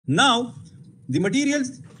Now, the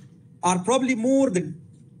materials are probably more the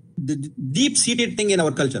deep-seated thing in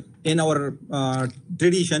our culture, in our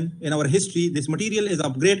tradition, in our history. This material is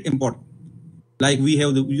of great importance. Like we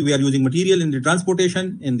are using material in the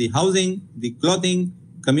transportation, in the housing, the clothing,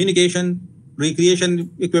 communication,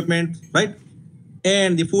 recreation equipment, right?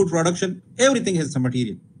 And the food production, everything has some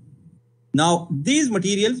material. Now, these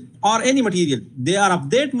materials or any material, they are of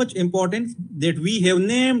that much importance that we have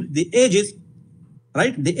named the ages,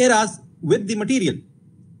 right? The eras with the material.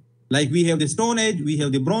 Like we have the Stone Age, we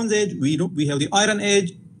have the Bronze Age, we have the Iron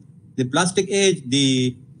Age, the Plastic Age,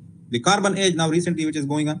 the Carbon Age now recently, which is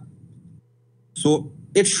going on. So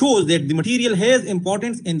it shows that the material has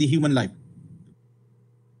importance in the human life.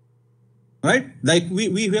 Right? Like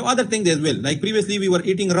we have other things as well. Like previously we were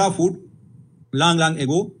eating raw food long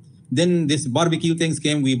ago. Then this barbecue things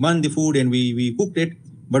came, we burned the food and we cooked it.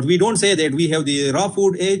 But we don't say that we have the raw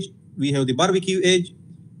food age, we have the barbecue age,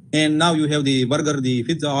 and now you have the burger, the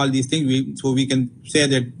pizza, all these things. So we can say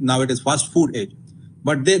that now it is fast food age.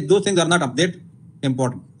 But those things are not of that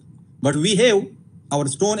important. But we have our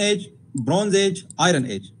Stone Age, Bronze Age, Iron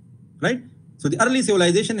Age, right? So the early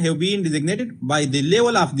civilization have been designated by the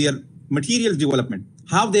level of their materials development,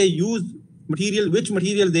 how they use material, which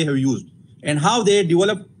material they have used, and how they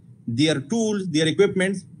develop their tools, their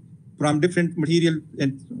equipments from different material,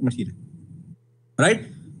 right?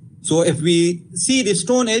 So if we see the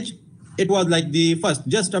Stone Age, it was like the first,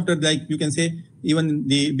 just after, like you can say, even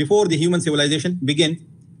before the human civilization began,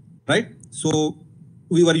 right? So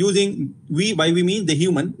we were using, we mean the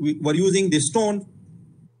human, we were using the stone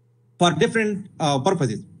for different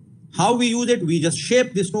purposes. How we use it, we just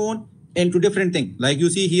shape the stone into different things. Like you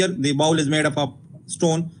see here, the bowl is made up of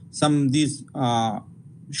stone, these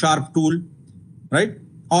sharp tool, right?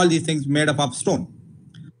 All these things made up of stone.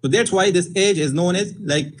 So that's why this age is known as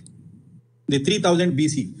like the 3000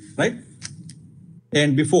 BC, right?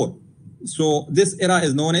 And before. So this era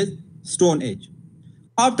is known as Stone Age.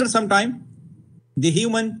 After some time, the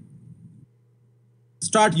human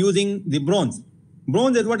start using the bronze.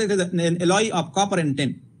 Bronze is what it is, an alloy of copper and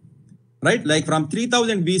tin, right? Like from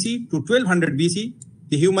 3000 BC to 1200 BC,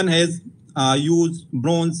 the human has used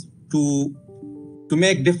bronze to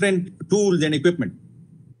make different tools and equipment,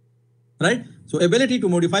 right? So ability to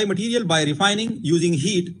modify material by refining using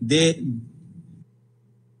heat.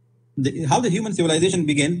 How the human civilization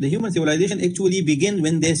began? The human civilization actually began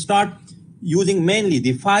when they start using mainly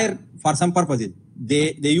the fire for some purposes.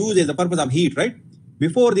 They use as a purpose of heat, right?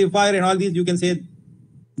 Before the fire and all these, you can say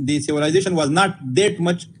the civilization was not that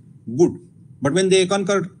much good. But when they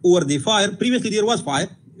conquered over the fire, previously there was fire.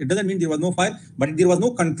 It doesn't mean there was no fire, but there was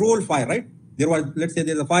no controlled fire, right? There was, let's say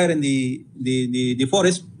there's a fire in the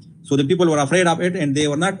forest. So the people were afraid of it and they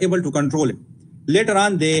were not able to control it. Later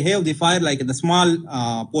on, they have the fire like in the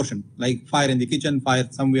small portion, like fire in the kitchen, fire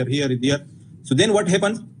somewhere here, there. So then what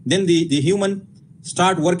happens? Then the human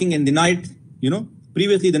start working in the night. You know,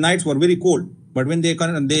 previously the nights were very cold, but when they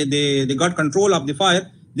got control of the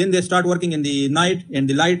fire, then they start working in the night and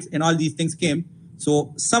the lights and all these things came.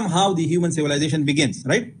 So somehow the human civilization begins,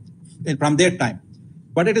 right? And from that time.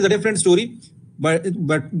 But it is a different story.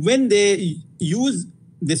 But when they use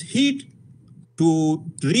this heat to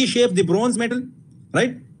reshape the bronze metal,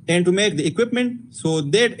 right? And to make the equipment, so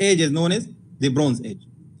that age is known as the Bronze Age.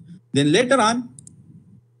 Then later on,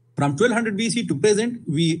 from 1200 BC to present,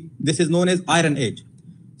 this is known as Iron Age.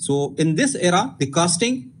 So in this era, the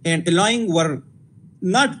casting and alloying were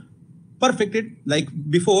not perfected like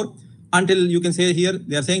before until you can say here,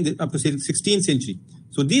 they are saying up to 16th century.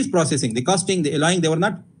 So these processing, the casting, the alloying, they were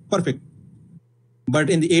not perfect. But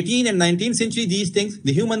in the 18th and 19th century, these things,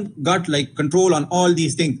 the human got like control on all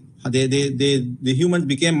these things. The humans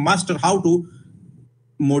became master how to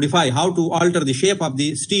modify, how to alter the shape of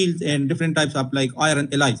the steels and different types of like iron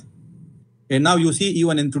alloys. And now you see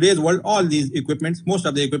even in today's world, all these equipments, most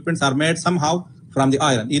of the equipments are made somehow from the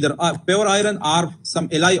iron, either pure iron or some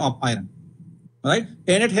alloy of iron, right?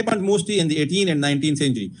 And it happened mostly in the 18th and 19th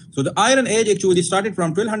century. So the Iron Age actually started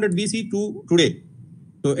from 1200 BC to today.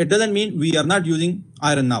 So it doesn't mean we are not using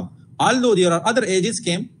iron now. Although there are other ages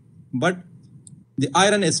came, but the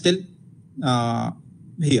iron is still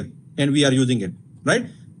here and we are using it, right?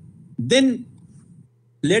 Then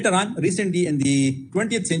later on, recently in the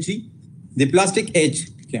 20th century, the Plastic Age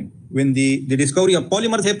came when the discovery of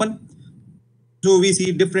polymers happened. So we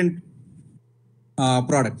see different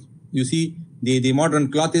products. You see the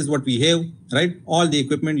modern cloth is what we have, right? All the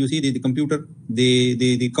equipment, you see the computer,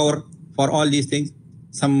 the cover for all these things,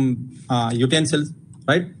 some utensils,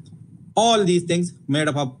 right? All these things made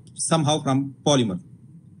up of somehow from polymer.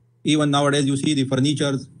 Even nowadays, you see the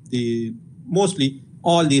furnitures, mostly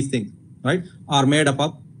all these things, right, are made up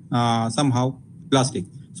of somehow plastic.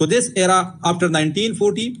 So this era after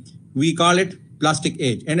 1940, we call it plastic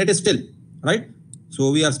age, and it is still, right?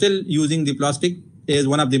 So we are still using the plastic as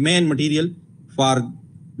one of the main material for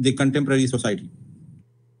the contemporary society.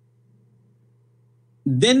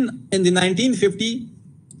 Then in the 1950,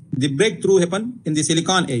 the breakthrough happened in the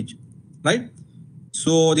silicon age, right?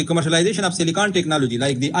 So the commercialization of silicon technology,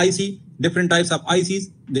 like the IC, different types of ICs,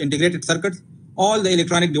 the integrated circuits, all the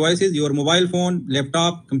electronic devices, your mobile phone,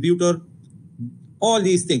 laptop, computer, all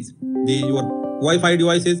these things, your Wi-Fi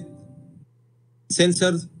devices,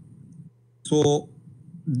 sensors. So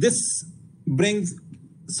this brings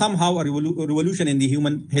somehow a revolution in the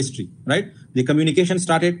human history, right? The communication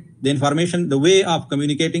started, the information, the way of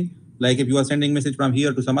communicating, like if you are sending message from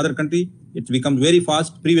here to some other country, it becomes very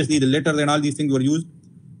fast. Previously, the letters and all these things were used.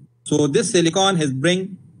 So this silicon has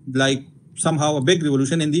bring like somehow a big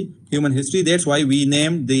revolution in the human history. That's why we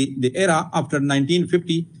named the era after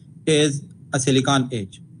 1950 as a silicon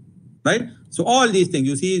age, right? So all these things,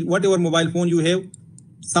 you see, whatever mobile phone you have,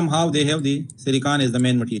 somehow they have the silicon as the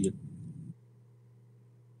main material.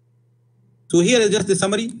 So here is just the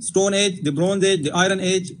summary: Stone Age, the Bronze Age, the Iron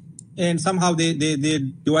Age, and somehow they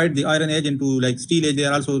divide the Iron Age into like Steel Age. They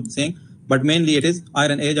are also saying, but mainly it is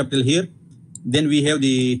Iron Age up till here. Then we have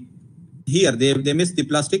the here they missed the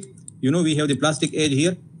plastic. You know, we have the plastic age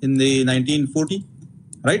here in the 1940,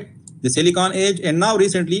 right? The Silicon Age, and now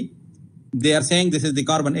recently they are saying this is the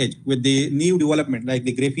Carbon Age with the new development like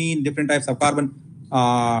the graphene, different types of carbon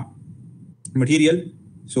material.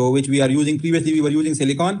 So which we are using. Previously we were using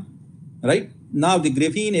silicon. Right now, the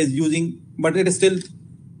graphene is using, but it is still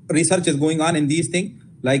research is going on in these things.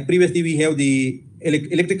 Like previously, we have the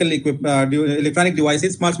electronic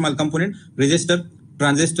devices, small component, resistor,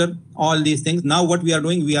 transistor, all these things. Now, what we are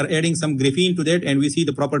doing, we are adding some graphene to that, and we see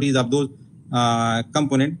the properties of those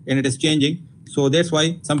component, and it is changing. So that's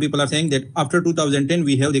why some people are saying that after 2010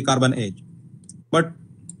 we have the Carbon Age, but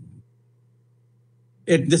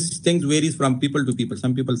this thing varies from people to people.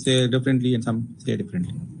 Some people say differently, and some say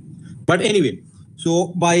differently. But anyway, so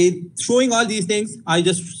by showing all these things, I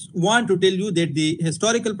just want to tell you that the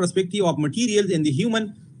historical perspective of materials in the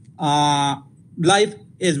human life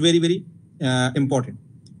is very, very important.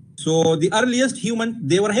 So the earliest human,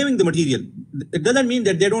 they were having the material. It doesn't mean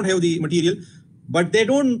that they don't have the material, but they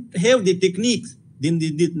don't have the techniques,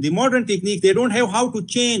 the modern techniques. They don't have how to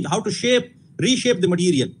change, how to reshape the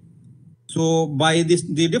material. So by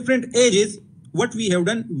the different ages, what we have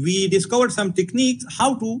done, we discovered some techniques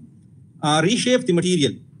how to reshape the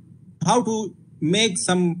material, how to make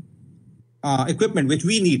some equipment which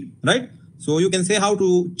we need, right? So you can say how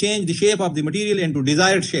to change the shape of the material into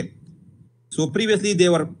desired shape. So previously they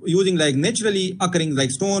were using like naturally occurring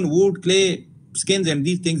like stone, wood, clay, skins, and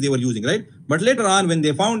these things they were using, right? But later on, when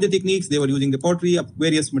they found the techniques, they were using the pottery of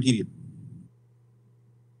various material.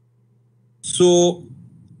 So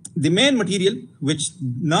the main material which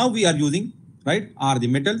now we are using, right, are the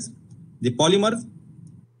metals, the polymers,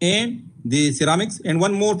 and the ceramics, and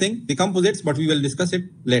one more thing, the composites, but we will discuss it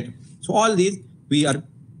later. So all these we are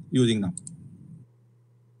using now.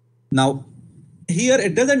 Now, here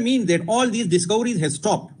it doesn't mean that all these discoveries have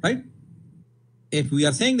stopped, right? If we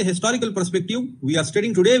are saying the historical perspective, we are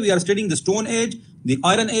studying today, we are studying the Stone Age, the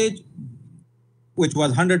Iron Age, which was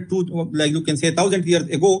 100 to, like you can say 1,000 years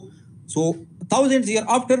ago. So 1,000 years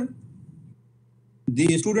after,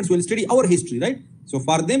 the students will study our history, right? So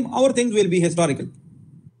for them, our things will be historical.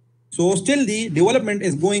 So still the development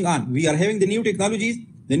is going on. We are having the new technologies,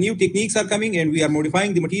 the new techniques are coming, and we are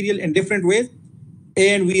modifying the material in different ways.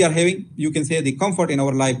 And we are having, you can say, the comfort in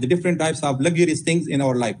our life, the different types of luxurious things in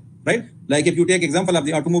our life, right? Like if you take example of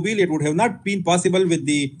the automobile, it would have not been possible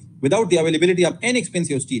without the availability of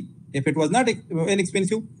inexpensive steel. If it was not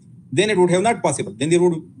inexpensive, then it would have not possible. Then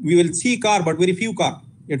we will see car, but very few car.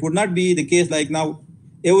 It would not be the case like now,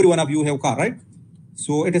 every one of you have car, right?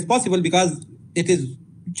 So it is possible because it is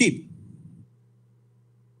cheap.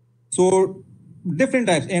 So different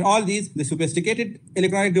types, and all these, the sophisticated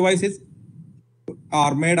electronic devices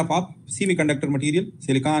are made up of semiconductor material,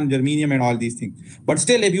 silicon, germanium, and all these things. But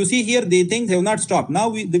still, if you see here, the things have not stopped. Now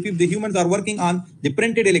the humans are working on the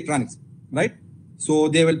printed electronics, right? So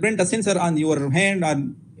they will print a sensor on your hand,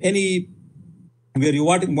 on any where you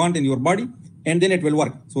want in your body, and then it will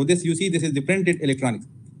work. So this, you see, this is the printed electronics.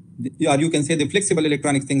 Or you can say the flexible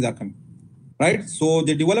electronics things are coming, right? So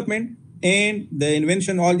the development and the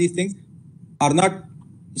invention, all these things are not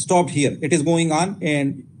stopped here. It is going on,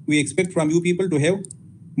 and we expect from you people to have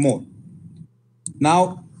more.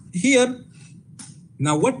 Now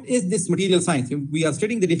what is this material science? We are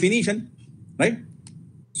studying the definition, right?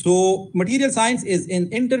 So material science is an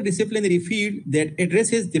interdisciplinary field that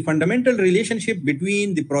addresses the fundamental relationship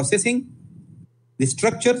between the processing, the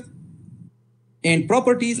structure, and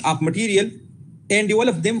properties of material and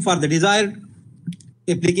develop them for the desired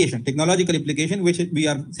application, technological application, which we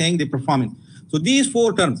are saying the performance. So these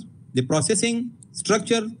four terms, the processing,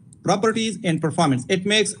 structure, properties, and performance, it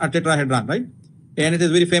makes a tetrahedron, right? And it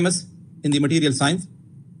is very famous in the material science.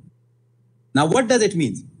 Now, what does it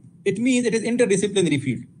mean? It means it is interdisciplinary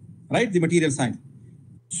field, right? The material science.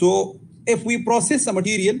 So if we process a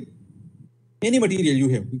material, any material you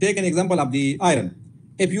have, take an example of the iron.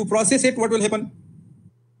 If you process it, what will happen?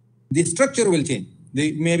 The structure will change.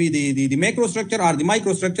 Maybe the macro structure or the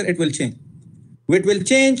microstructure, it will change. It will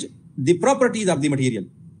change the properties of the material.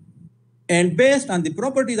 And based on the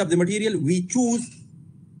properties of the material, we choose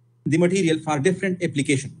the material for different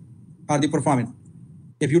application or the performance.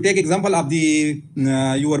 If you take example of the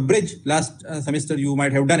your bridge last semester, you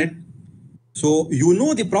might have done it. So you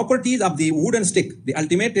know the properties of the wooden stick, the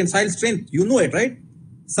ultimate tensile strength. You know it, right?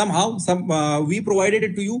 Somehow, we provided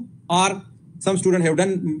it to you, or some student have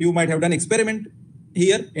done. You might have done experiment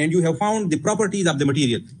here, and you have found the properties of the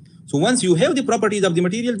material. So once you have the properties of the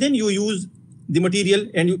material, then you use the material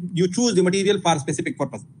and you choose the material for a specific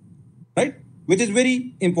purpose, right? Which is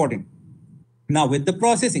very important. Now with the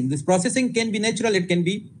processing, this processing can be natural, it can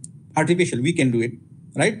be artificial, we can do it,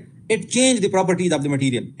 right? It changed the properties of the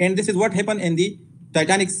material. And this is what happened in the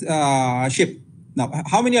Titanic ship. Now,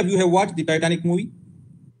 how many of you have watched the Titanic movie?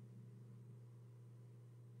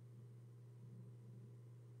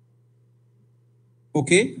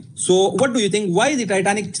 Okay, so what do you think? Why the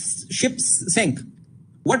Titanic ship sank?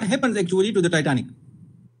 What happens actually to the Titanic?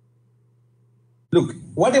 Look,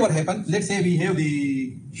 whatever happens, let's say we have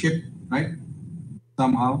the ship, right?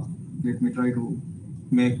 Somehow, let me try to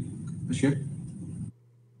make a ship.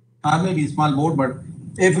 Or maybe a small boat, but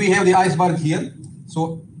if we have the iceberg here,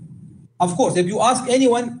 so of course, if you ask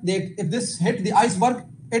anyone that if this hit the iceberg,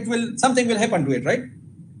 something will happen to it, right?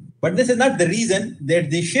 But this is not the reason that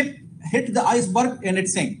the ship hit the iceberg and it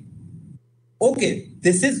sank. Okay,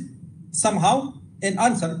 this is somehow an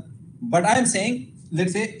answer, but I am saying,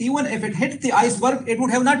 let's say, even if it hit the iceberg, it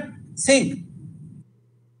would have not sank,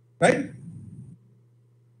 right?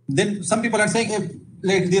 Then some people are saying, if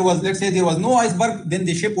let's say there was no iceberg, then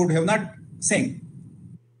the ship would have not sank.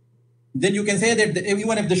 Then you can say that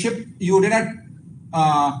even if the ship if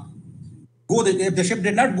the ship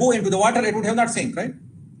did not go into the water, it would have not sank, right?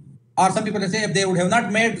 Or some people say if they would have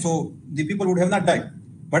not made, so the people would have not died.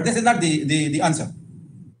 But this is not the answer,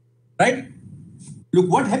 right? Look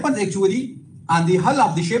what happens actually on the hull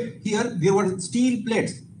of the ship. Here there were steel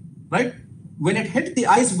plates, right? When it hit the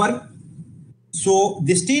iceberg, so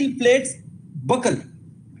the steel plates buckled,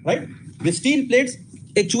 right? The steel plates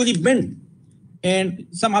actually bent, and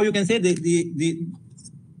somehow you can say the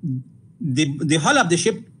hull of the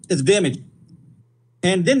ship is damaged,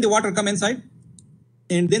 and then the water come inside,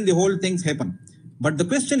 and then the whole things happen. But the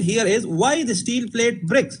question here is why the steel plate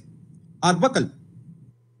breaks or buckle.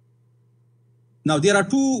 Now there are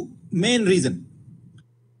two main reasons.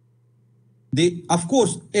 Of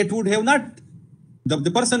course, it would have not,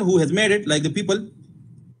 the person who has made it, like the people,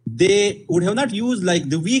 they would have not used like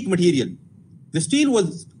the weak material. The steel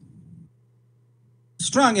was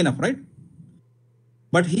strong enough, right?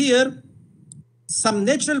 But here, some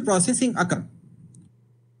natural processing occur.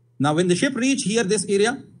 Now, when the ship reached here, this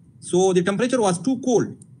area, so the temperature was too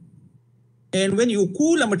cold. And when you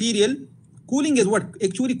cool a material, cooling is what?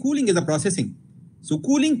 Actually, cooling is a processing. So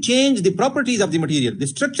cooling changed the properties of the material, the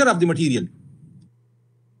structure of the material,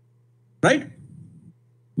 right?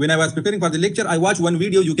 When I was preparing for the lecture, I watched one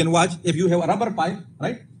video you can watch. If you have a rubber pipe,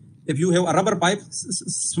 right? If you have a rubber pipe,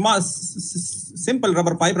 small, simple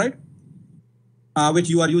rubber pipe, right? Which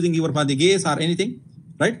you are using for the gas or anything,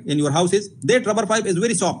 right? In your houses, that rubber pipe is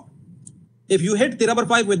very soft. If you hit the rubber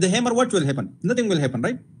pipe with the hammer, what will happen? Nothing will happen,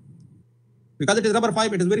 right? Because it is rubber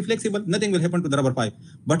pipe, it is very flexible, nothing will happen to the rubber pipe.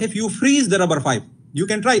 But if you freeze the rubber pipe, you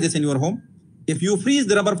can try this in your home. If you freeze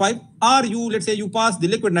the rubber pipe, or let's say you pass the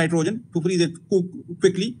liquid nitrogen to freeze it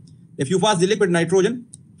quickly. If you pass the liquid nitrogen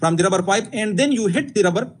from the rubber pipe and then you hit the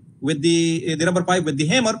rubber with the rubber pipe with the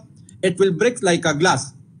hammer, it will break like a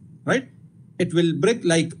glass, right? It will break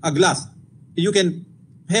like a glass. You can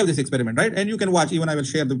have this experiment, right? And you can watch, even I will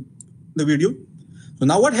share the video. So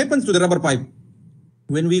now what happens to the rubber pipe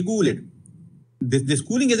when we cool it? This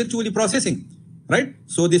cooling is actually processing, right?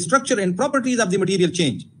 So the structure and properties of the material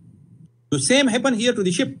change. So same happen here to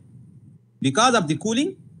the ship. Because of the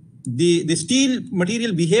cooling, the steel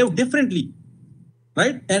material behave differently,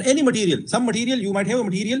 right? And any material, some material, you might have a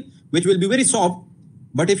material which will be very soft,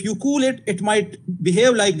 But if you cool it, it might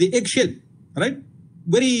behave like the eggshell, right?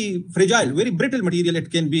 Very fragile, very brittle material.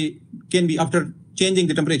 It can be after changing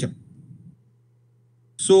the temperature.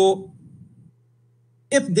 So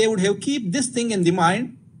if they would have keep this thing in the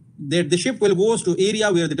mind, that the ship will go to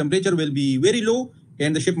area where the temperature will be very low,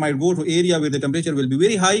 and the ship might go to area where the temperature will be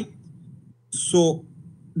very high. So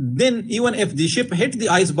then even if the ship hit the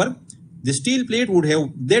iceberg, the steel plate would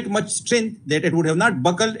have that much strength that it would have not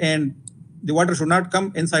buckled, and the water should not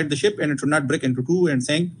come inside the ship, and it should not break into two and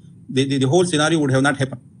sink. The whole scenario would have not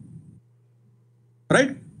happened,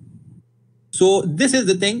 right? So this is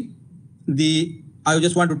the thing. I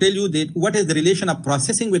just want to tell you that what is the relation of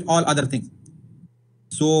processing with all other things.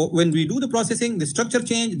 So when we do the processing, the structure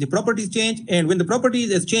change, the properties change, and when the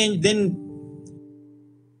properties is changed, then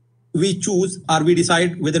we choose or we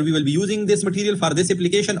decide whether we will be using this material for this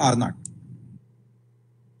application or not,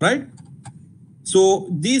 right? So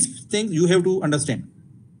these things you have to understand.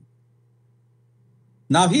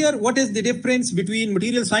 Now here, what is the difference between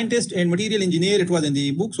material scientist and material engineer? It was in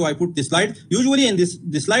the book, so I put this slide. Usually in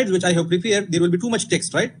the slides which I have prepared, there will be too much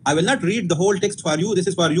text, right? I will not read the whole text for you. This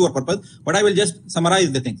is for your purpose, but I will just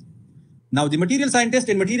summarize the things. Now the material scientist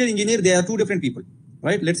and material engineer, they are two different people,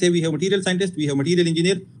 right? Let's say we have material scientist, we have material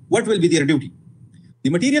engineer. What will be their duty? The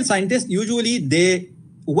material scientist, usually they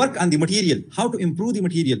work on the material, how to improve the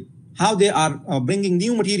material, how they are bringing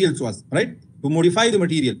new materials to us, right? To modify the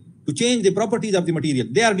material, to change the properties of the material.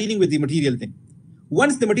 They are dealing with the material thing.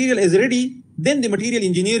 Once the material is ready, then the material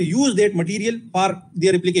engineer use that material for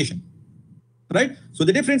their application, right? So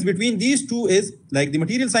the difference between these two is like the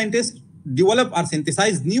material scientist develop or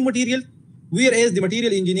synthesize new material, whereas the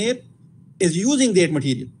material engineer is using that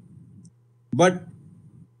material. But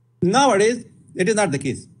nowadays, it is not the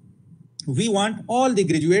case. We want all the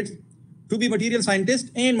graduates to be material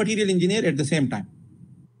scientist and material engineer at the same time.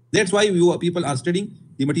 That's why people are studying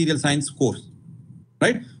the material science course,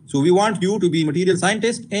 right? So we want you to be material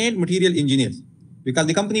scientist and material engineers, because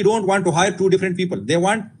the company don't want to hire two different people. They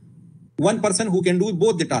want one person who can do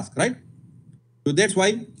both the tasks, right? So that's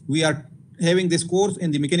why we are having this course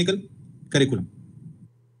in the mechanical curriculum,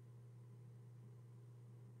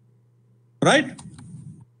 right?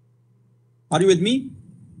 Are you with me?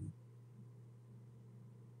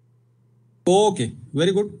 Okay,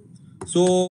 very good. So